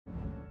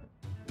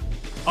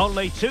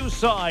Only two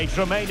sides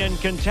remain in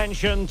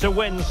contention to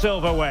win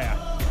silverware.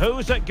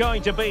 Who's it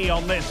going to be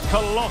on this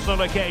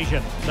colossal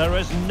occasion? There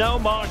is no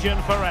margin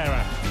for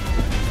error.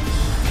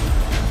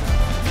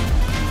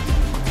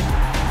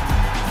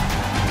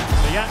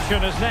 The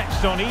action is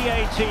next on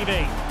EA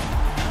TV.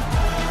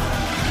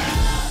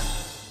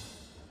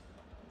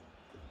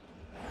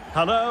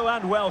 Hello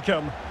and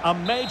welcome. A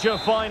major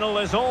final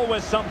is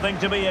always something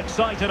to be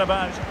excited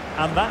about,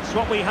 and that's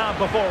what we have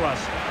before us.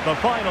 The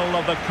final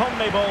of the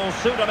CONMEBOL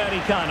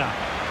Sudamericana.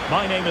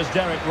 My name is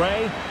Derek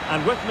Ray,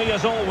 and with me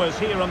as always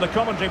here on the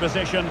commentary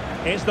position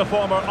is the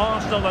former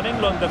Arsenal and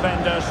England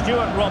defender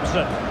Stuart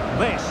Robson.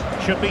 This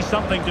should be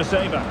something to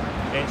savour.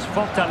 It's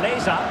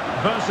Fortaleza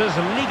versus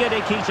Liga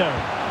de Quito.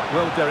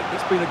 Well, Derek,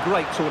 it's been a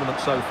great tournament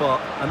so far,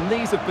 and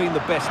these have been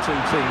the best two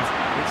teams.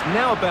 It's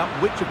now about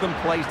which of them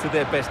plays to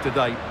their best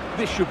today.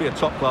 This should be a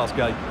top-class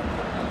game.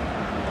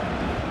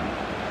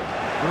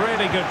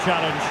 Really good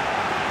challenge.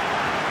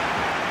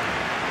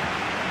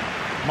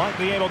 Might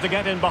be able to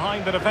get in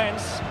behind the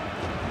defence,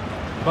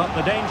 but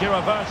the danger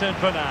averted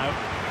for now.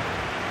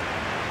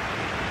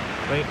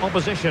 The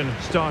opposition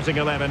starting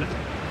 11.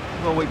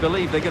 Well, we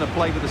believe they're going to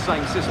play with the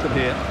same system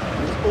here.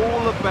 It's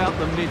all about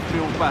the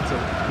midfield battle.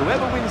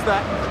 Whoever wins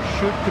that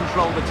should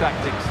control the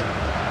tactics.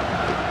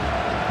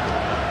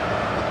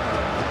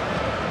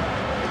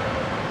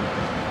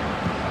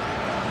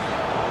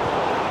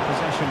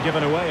 Possession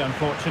given away,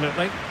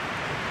 unfortunately.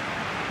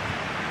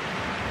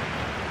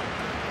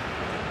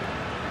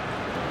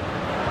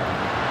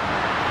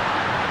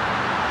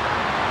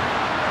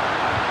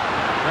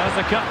 There's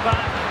a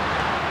cutback.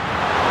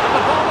 And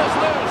the ball is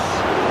loose.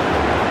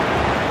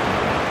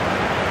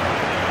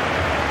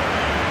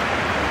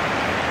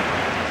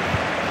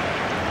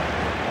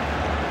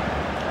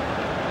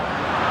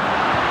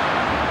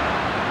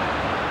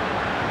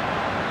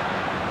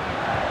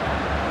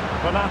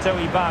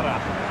 Ibarra.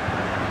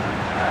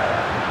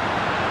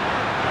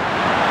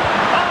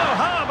 Oh,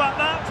 how about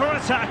that for a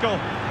tackle?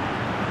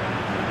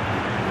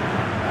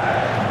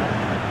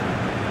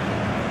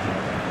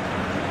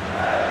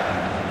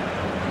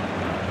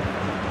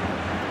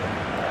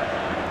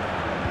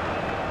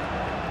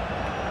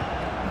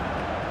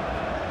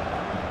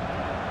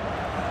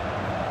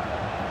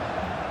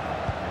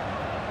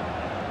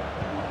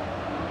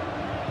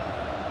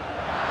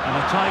 And a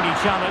tiny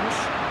challenge.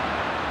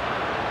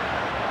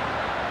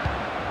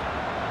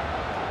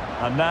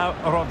 And now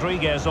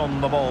Rodriguez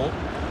on the ball.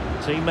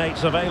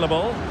 Teammates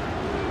available.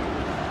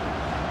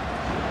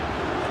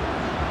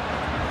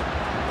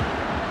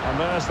 And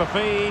there's the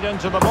feed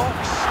into the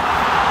box.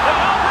 The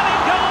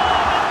opening goal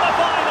in the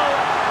final.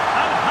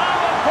 And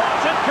how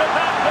important could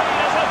that be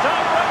as a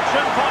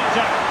direction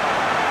pointer?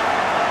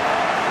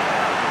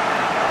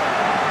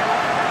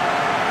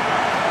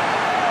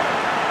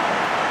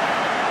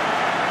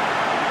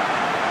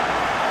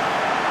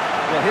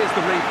 Well, here's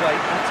the replay,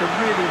 and it's a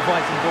really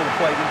inviting ball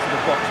played into the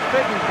box,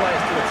 begging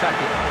players to attack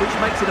it, which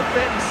makes it a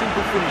fairly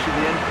simple finish in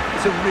the end.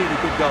 It's a really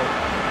good goal.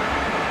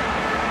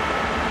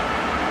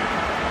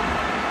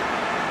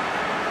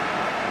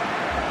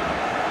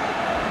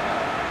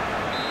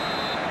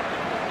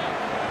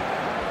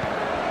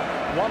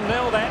 One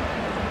 0 then.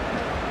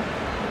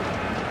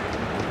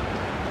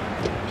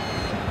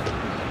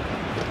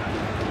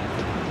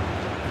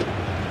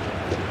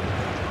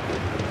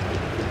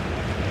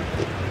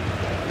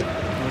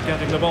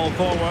 Getting the ball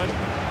forward.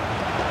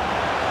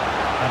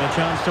 And a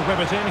chance to whip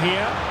it in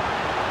here.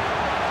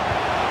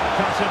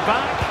 Cuts it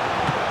back.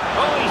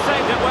 Oh, he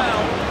saved it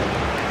well.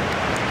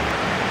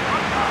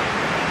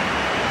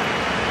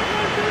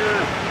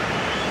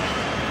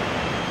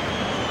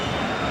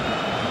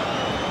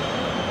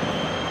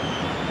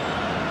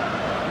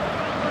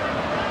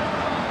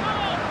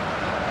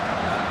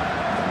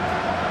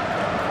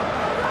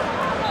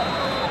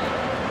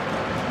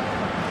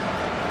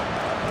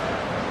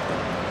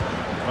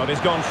 Well,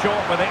 he's gone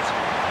short with it.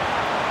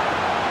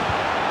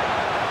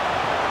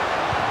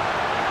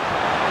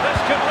 This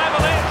could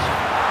level it.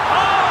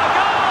 Oh, a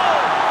goal!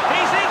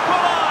 He's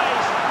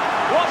equalised.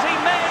 Was he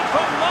made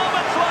for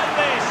moments like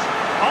this?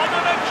 On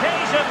an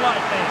occasion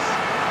like this?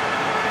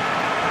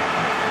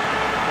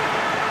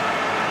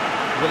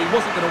 Well, he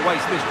wasn't going to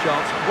waste this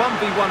chance.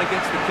 1v1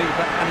 against the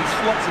keeper, and he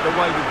slots it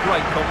away with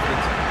great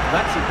confidence.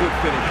 That's a good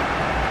finish.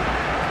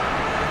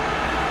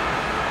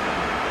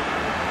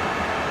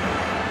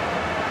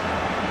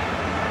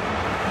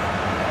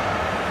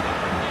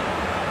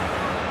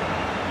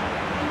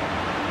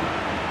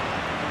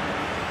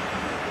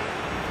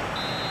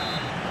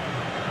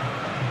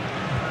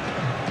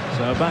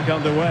 So back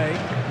underway.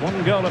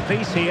 One goal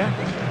apiece here.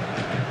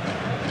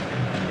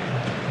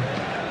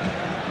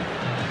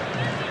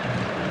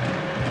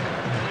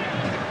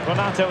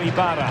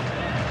 Ibarra.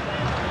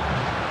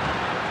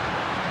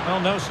 Well,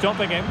 no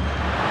stopping him.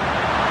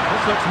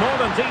 This looks more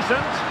than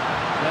decent.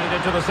 Played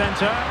into the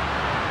centre.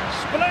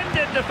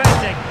 Splendid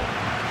defending.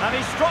 And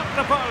he struck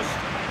the post.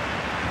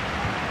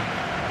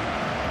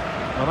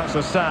 Well, that's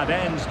a sad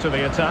end to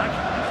the attack.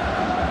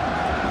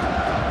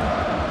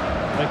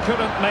 They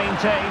couldn't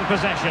maintain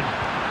possession.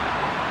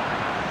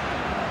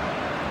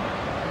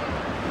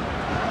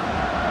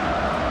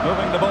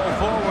 Moving the ball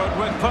forward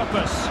with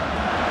purpose.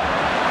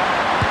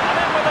 And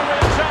in with a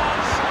real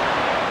chance.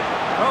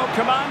 Oh,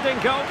 commanding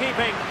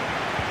goalkeeping.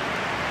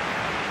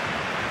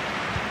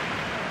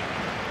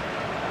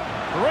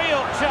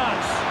 Real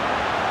chance.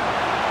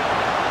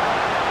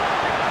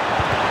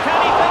 Can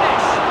he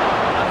finish?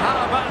 And how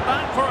about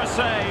that for a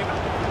save?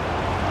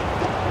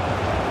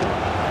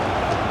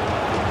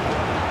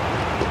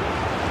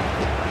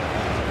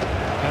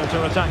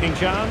 Counter-attacking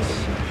chance.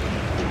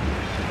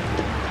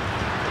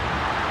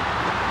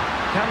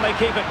 Can they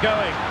keep it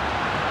going?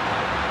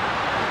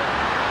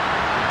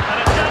 And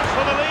a chance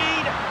for the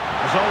lead.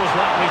 It's always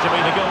likely to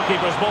be the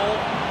goalkeeper's ball.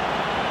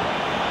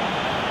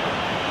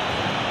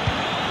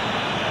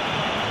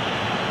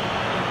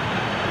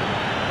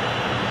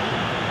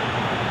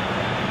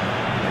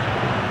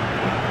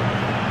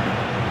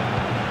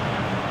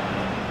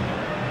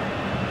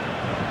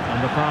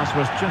 And the pass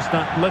was just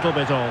that little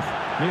bit off.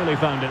 Nearly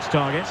found its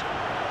target.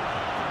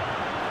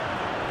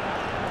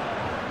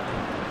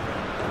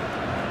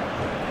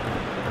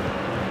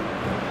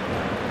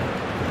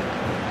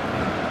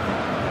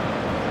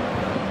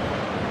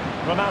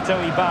 Renato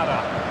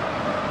Ibarra.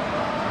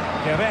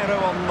 Guerrero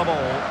on the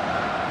ball.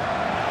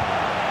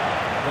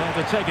 There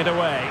to take it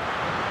away.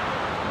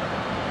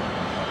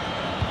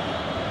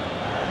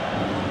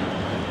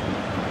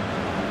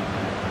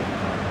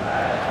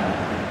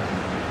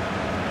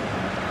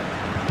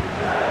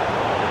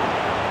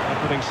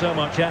 They're putting so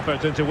much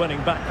effort into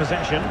winning back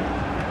possession.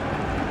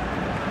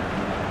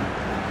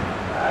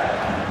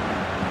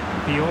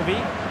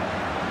 Piovi.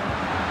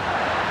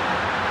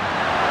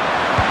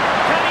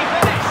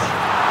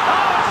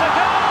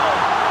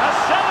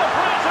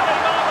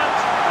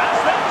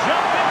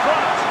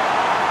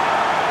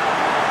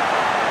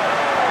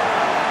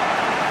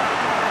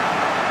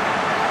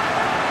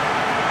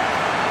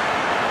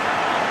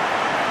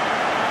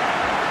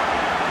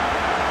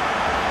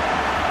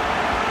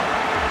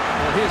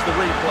 Here's the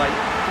replay.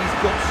 He's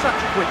got such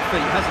quick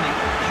feet, hasn't he?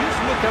 Just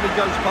look how he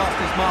goes past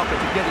his marker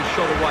to get his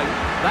shot away.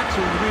 That's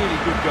a really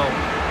good goal.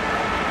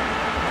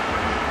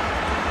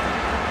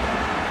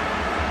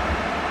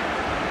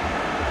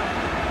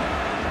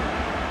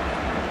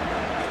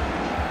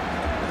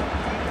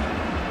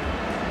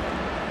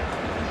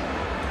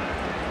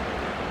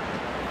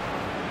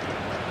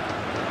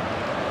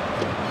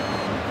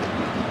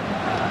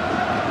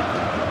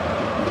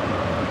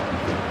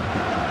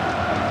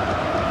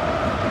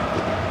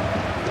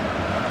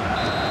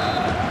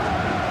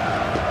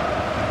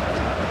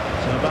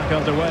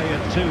 Underway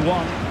at 2-1.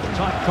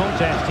 Tight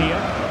contest here.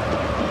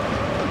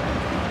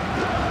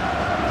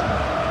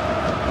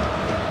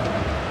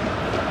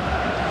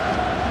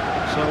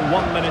 So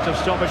 1 minute of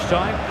stoppage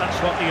time. That's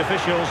what the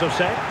officials have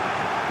said.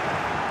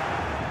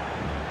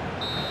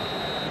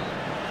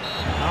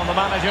 Now the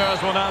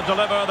managers will now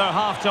deliver their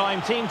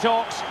half-time team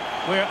talks.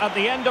 We're at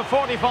the end of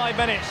 45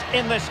 minutes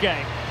in this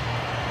game.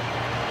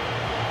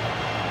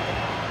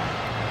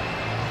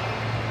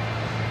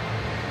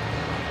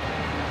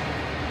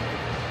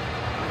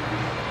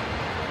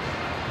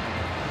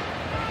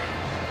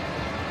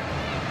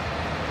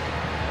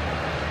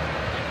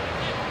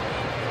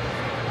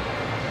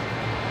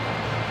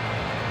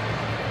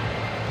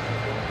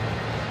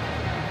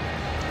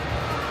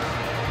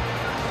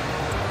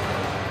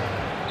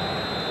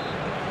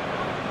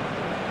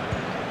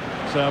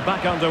 So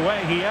back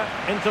underway here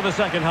into the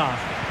second half.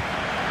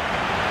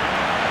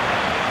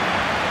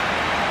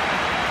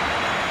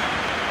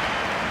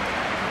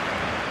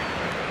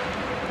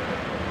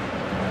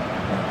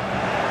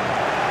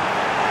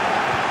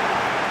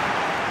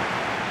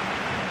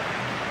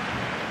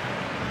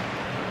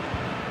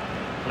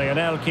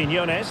 Lionel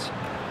Quinones.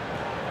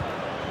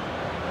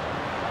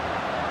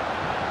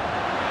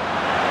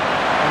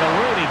 And a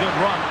really good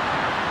run.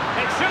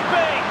 It should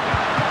be!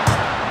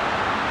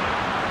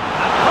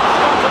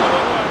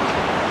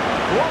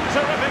 One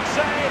terrific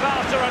save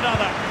after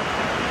another.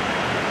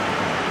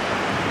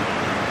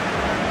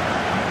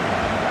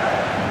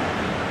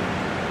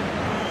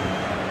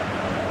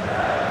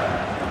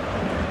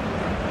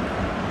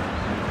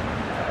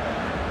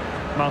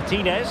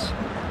 Martinez.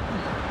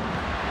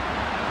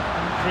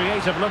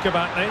 Creative look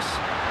about this.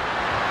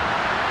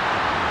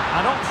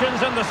 And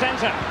options in the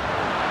centre.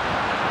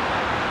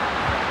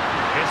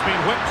 It's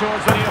been whipped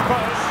towards the near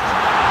post.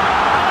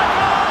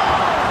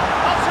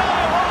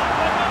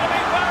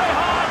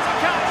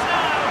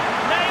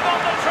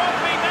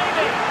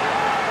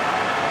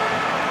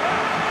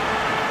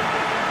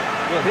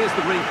 Well, here's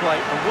the replay,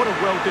 and what a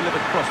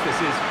well-delivered cross this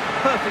is.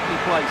 Perfectly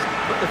placed,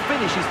 but the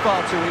finish is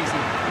far too easy.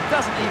 He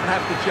doesn't even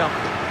have to jump.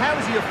 How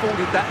has he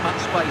afforded that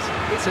much space?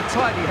 It's a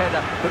tidy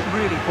header, but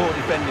really poor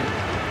defending.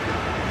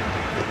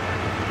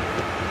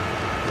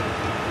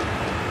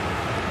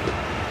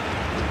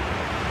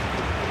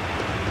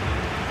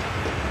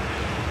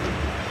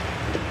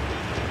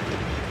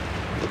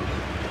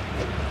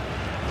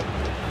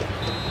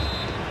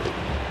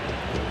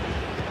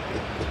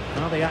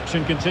 Well, the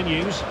action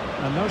continues,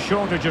 and no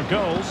shortage of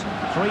goals.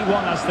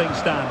 3-1 as things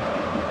stand.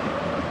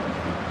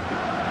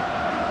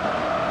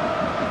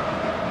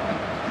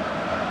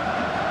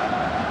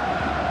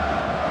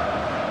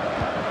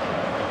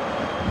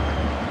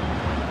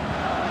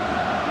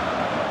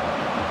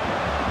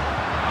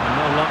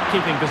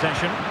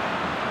 possession.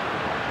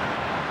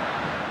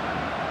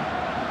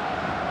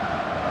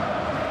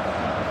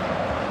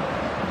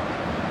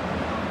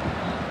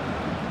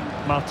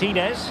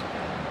 Martinez.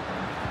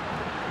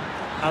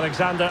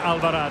 Alexander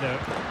Alvarado.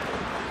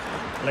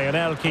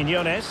 Lionel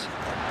Quinones.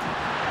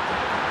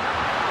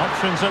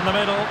 Options in the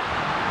middle.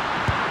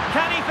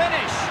 Can he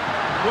finish?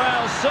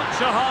 Well,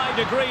 such a high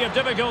degree of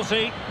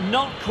difficulty,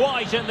 not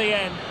quite in the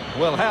end.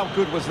 Well, how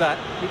good was that?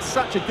 It's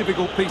such a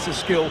difficult piece of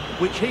skill,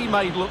 which he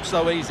made look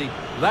so easy.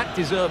 That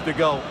deserved a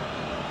goal.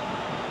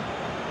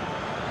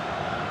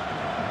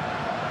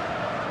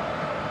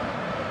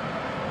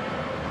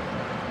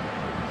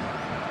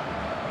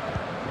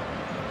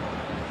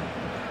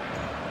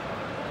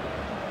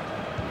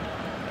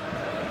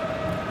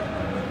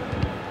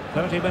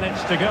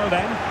 Minutes to go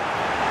then.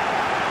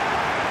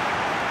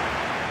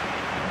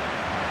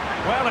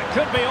 Well, it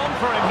could be on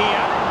for him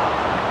here.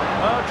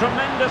 Oh,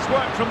 tremendous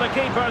work from the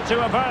keeper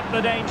to avert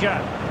the danger.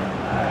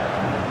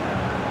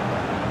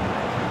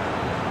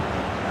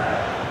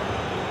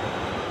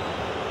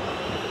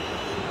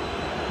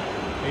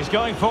 He's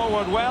going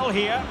forward well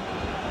here.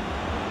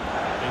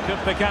 He could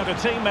pick out a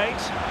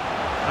teammate.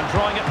 And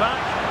drawing it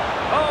back.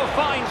 Oh,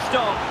 fine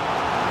stop.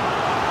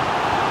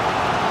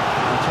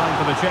 And time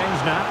for the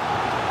change now.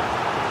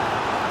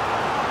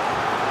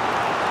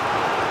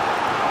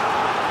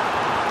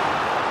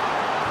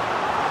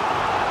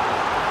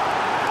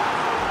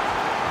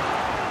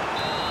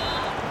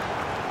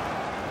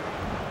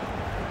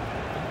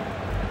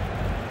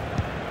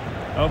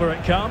 Over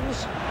it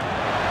comes.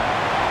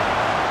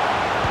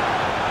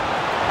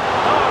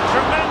 Oh,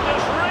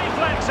 tremendous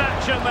reflex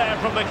action there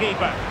from the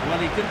keeper. Well,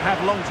 he didn't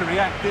have long to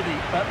react, did he?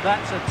 But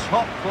that's a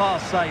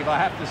top-class save, I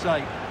have to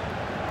say.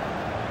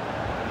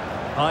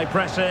 High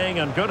pressing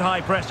and good high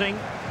pressing.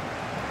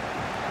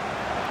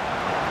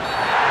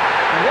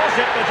 Was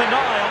it the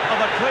denial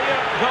of a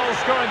clear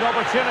goal-scoring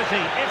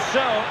opportunity? If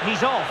so,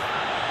 he's off.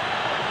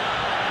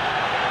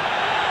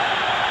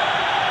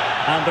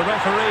 And the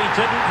referee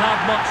didn't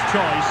have much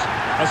choice.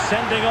 A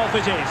sending off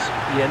it is.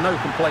 Yeah, no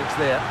complaints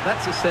there.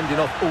 That's a sending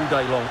off all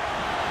day long.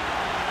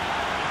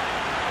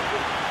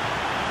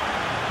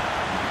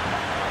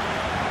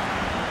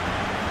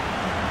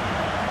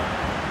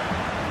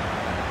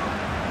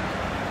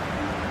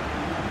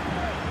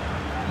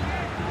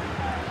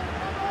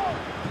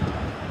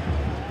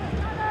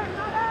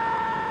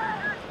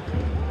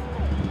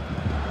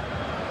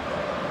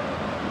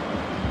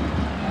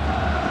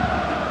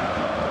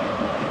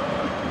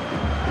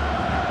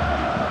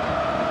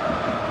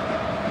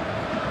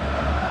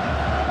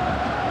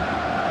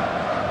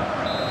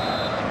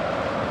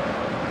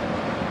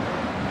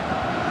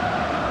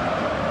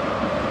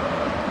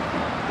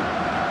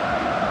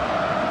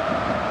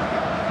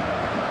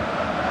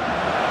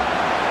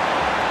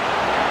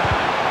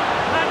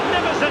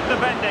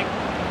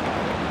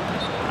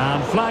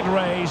 And flag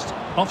raised,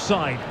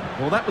 offside.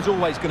 Well, that was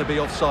always going to be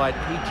offside.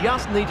 He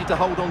just needed to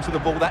hold on to the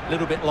ball that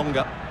little bit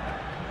longer.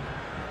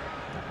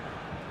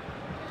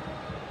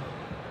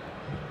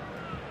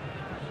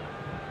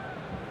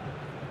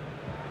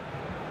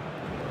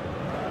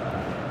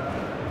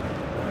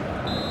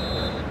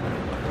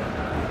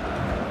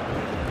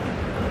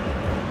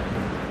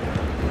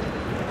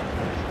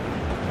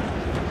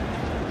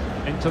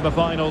 Into the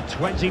final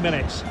 20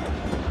 minutes.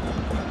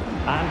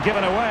 And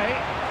given away.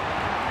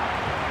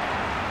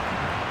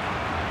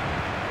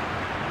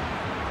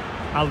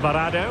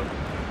 Alvarado.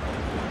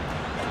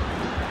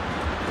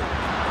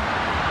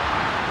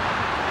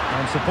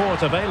 And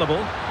support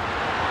available.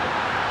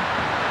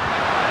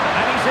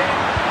 And he's in.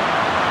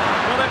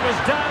 Well, it was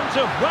down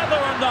to whether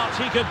or not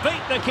he could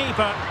beat the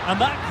keeper,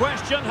 and that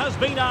question has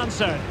been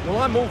answered. Well,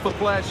 I'm all for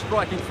players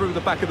striking through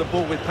the back of the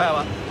ball with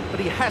power, but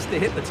he has to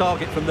hit the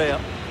target from there.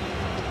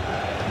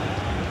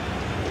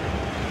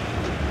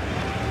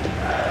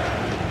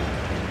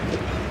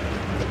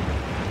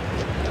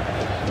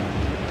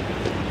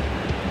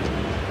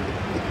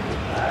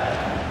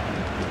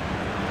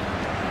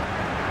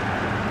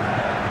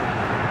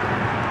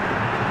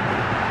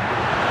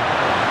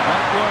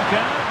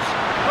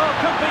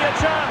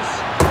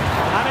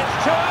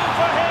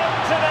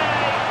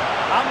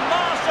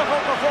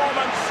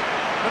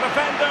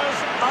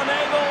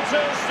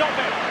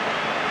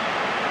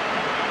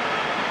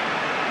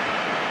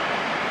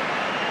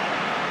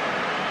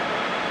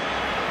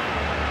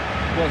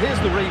 Well, here's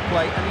the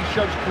replay, and he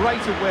shows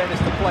great awareness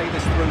to play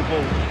this through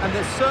ball. And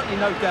there's certainly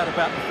no doubt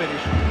about the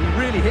finish. He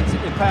really hits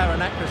it with power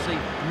and accuracy.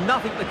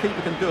 Nothing the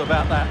keeper can do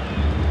about that.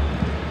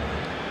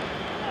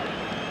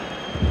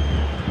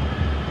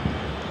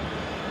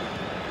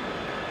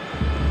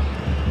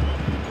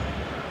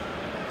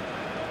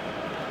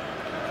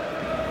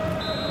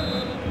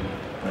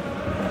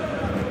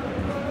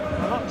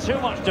 Well, not too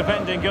much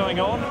defending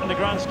going on in the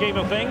grand scheme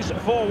of things.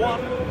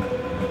 4-1.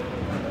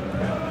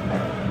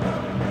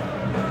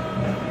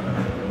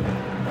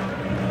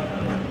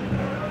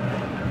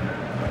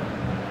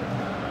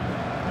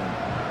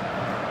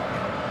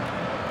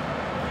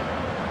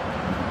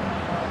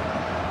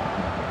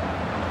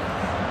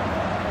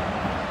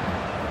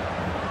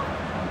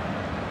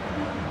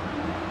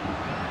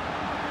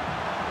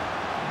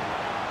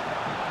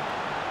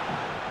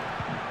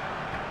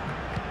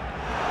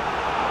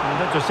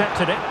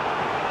 Intercepted it.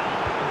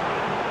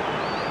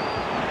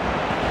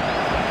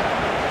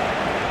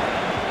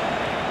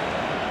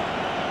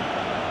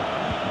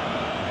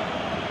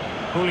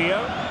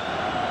 Julio.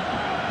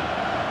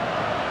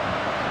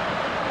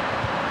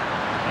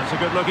 That's a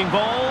good-looking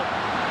ball. And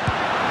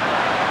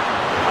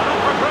up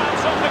for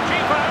grabs on the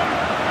keeper.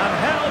 And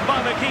held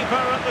by the keeper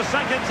at the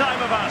second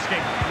time of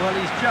asking. Well,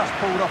 he's just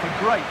pulled off a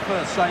great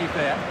first save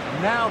there.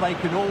 Now they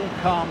can all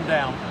calm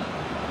down.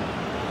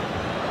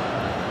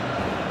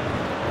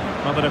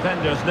 Well, the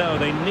defenders know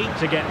they need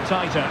to get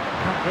tighter.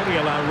 Can't really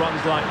allow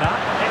runs like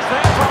that. It's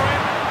there for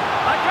him.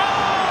 A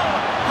goal!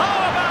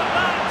 How about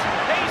that?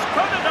 He's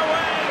put it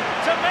away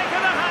to make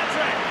it a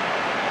hat-trick.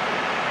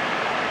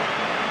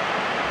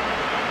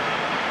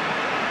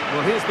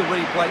 Well, here's the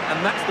replay,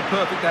 and that's the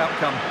perfect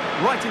outcome.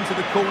 Right into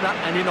the corner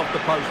and in off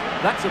the post.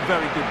 That's a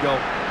very good goal.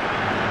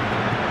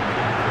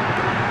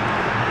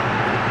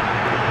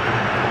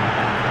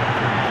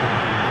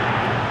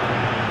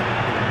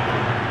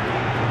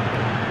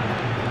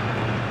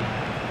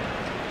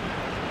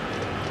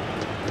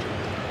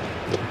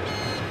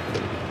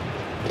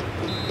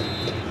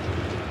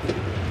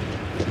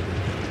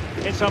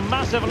 It's a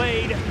massive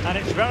lead, and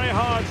it's very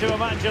hard to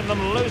imagine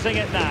them losing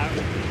it now.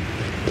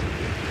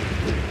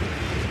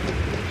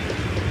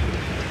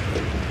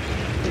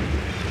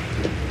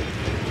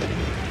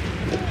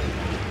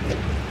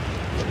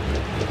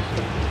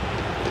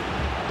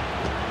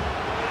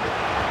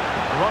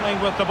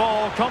 Running with the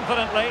ball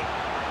confidently,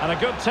 and a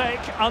good take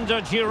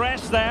under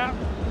duress there.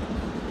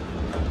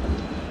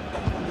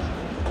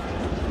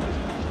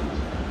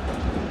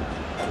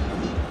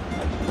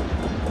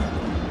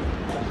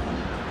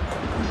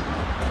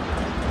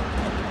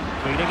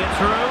 Feeding it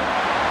through.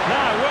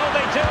 Now, will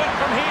they do it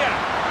from here?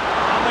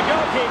 And the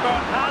goalkeeper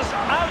has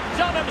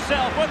outdone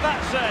himself with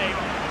that save.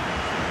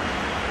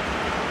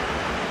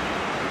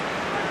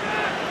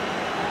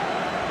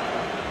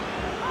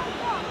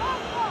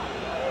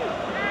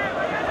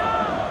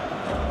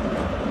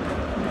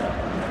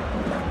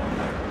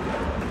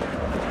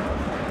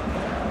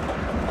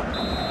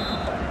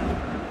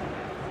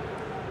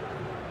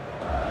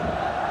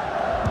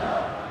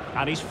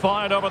 And he's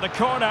fired over the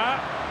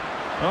corner.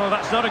 Oh,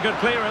 that's not a good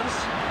clearance.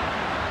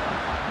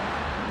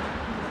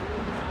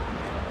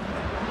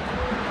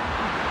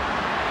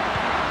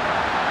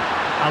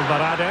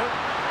 Alvarado.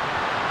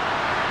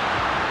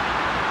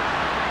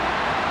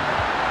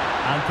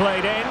 And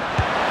played in.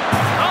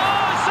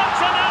 Oh, such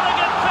an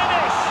elegant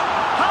finish!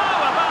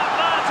 How about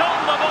that on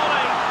the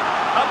volley?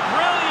 A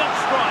brilliant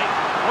strike,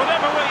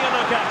 whatever way you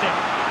look at it.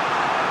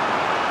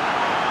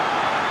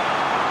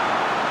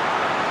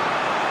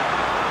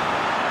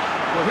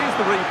 Well, here's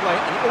the replay,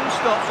 and it all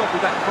starts off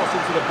with that cross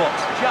into the box,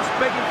 just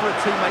begging for a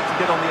teammate to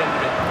get on the end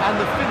of it. And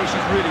the finish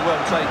is really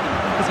well taken,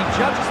 because he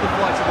judges the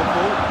flight of the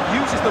ball,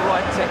 uses the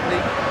right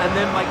technique, and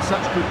then makes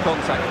such good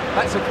contact.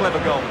 That's a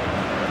clever goal.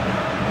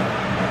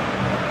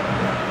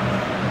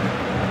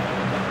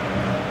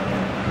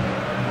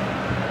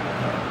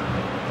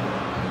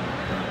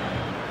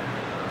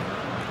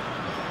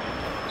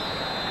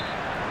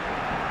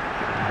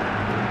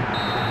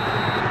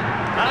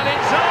 And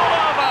it's all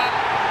over.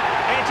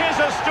 It is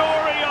a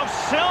story of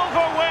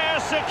silverware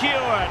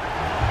secured.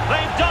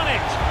 They've done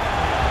it.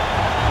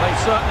 They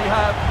certainly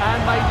have, and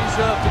they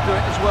deserve to do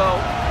it as well.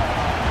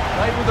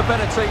 They were the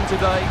better team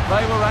today.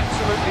 They were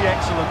absolutely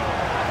excellent.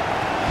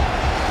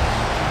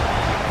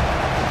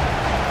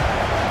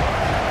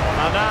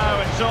 And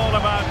now it's all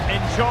about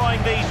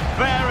enjoying these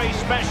very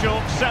special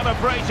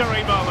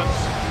celebratory moments.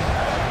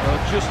 Well,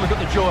 just look at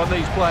the joy on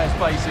these players'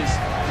 faces.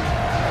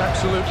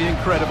 Absolutely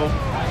incredible.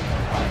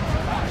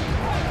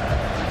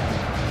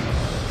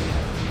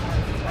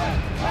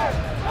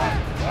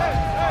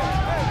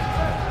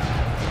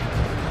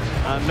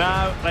 And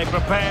now they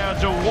prepare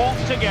to walk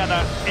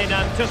together in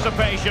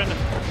anticipation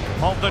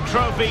of the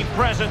trophy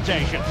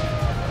presentation.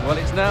 Well,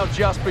 it's now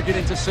just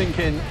beginning to sink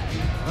in.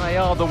 They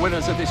are the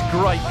winners of this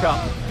great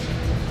cup.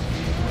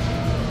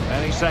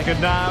 Any second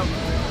now,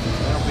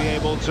 they'll be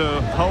able to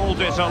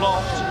hold it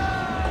aloft.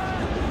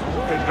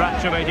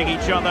 Congratulating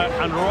each other,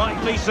 and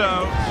rightly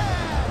so.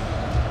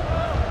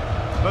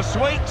 The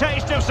sweet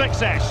taste of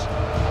success.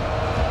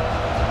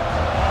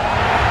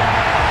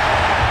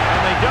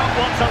 Don't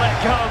want to let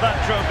go of that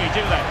trophy,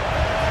 do they?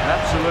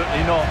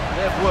 Absolutely not.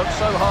 They've worked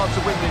so hard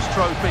to win this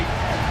trophy.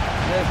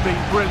 They've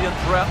been brilliant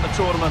throughout the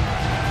tournament.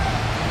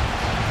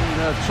 Been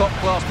a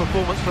top-class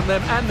performance from them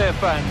and their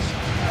fans.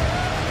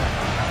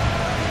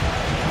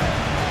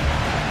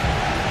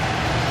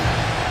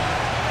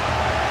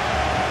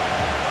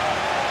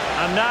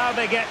 And now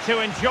they get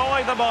to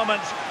enjoy the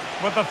moment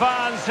with the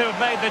fans who've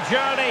made the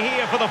journey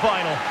here for the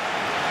final.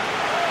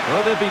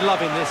 Well, they'll be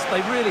loving this.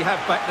 They really have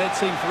backed their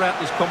team throughout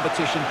this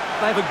competition.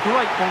 They have a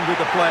great bond with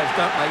the players,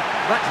 don't they?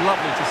 That's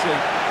lovely to see.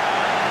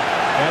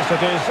 Yes,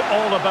 it is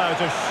all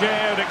about a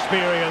shared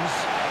experience.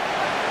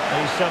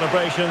 These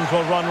celebrations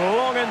will run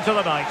long into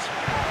the night.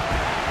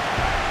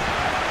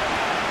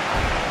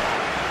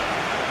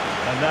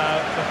 And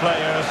now the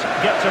players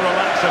get to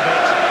relax a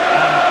bit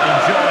and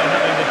enjoy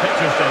having the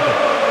pictures taken.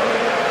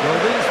 Well,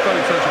 these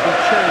photos will be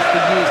cherished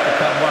for years to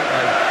come, won't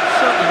they?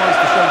 Certainly ways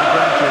to show the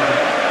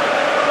grandchildren.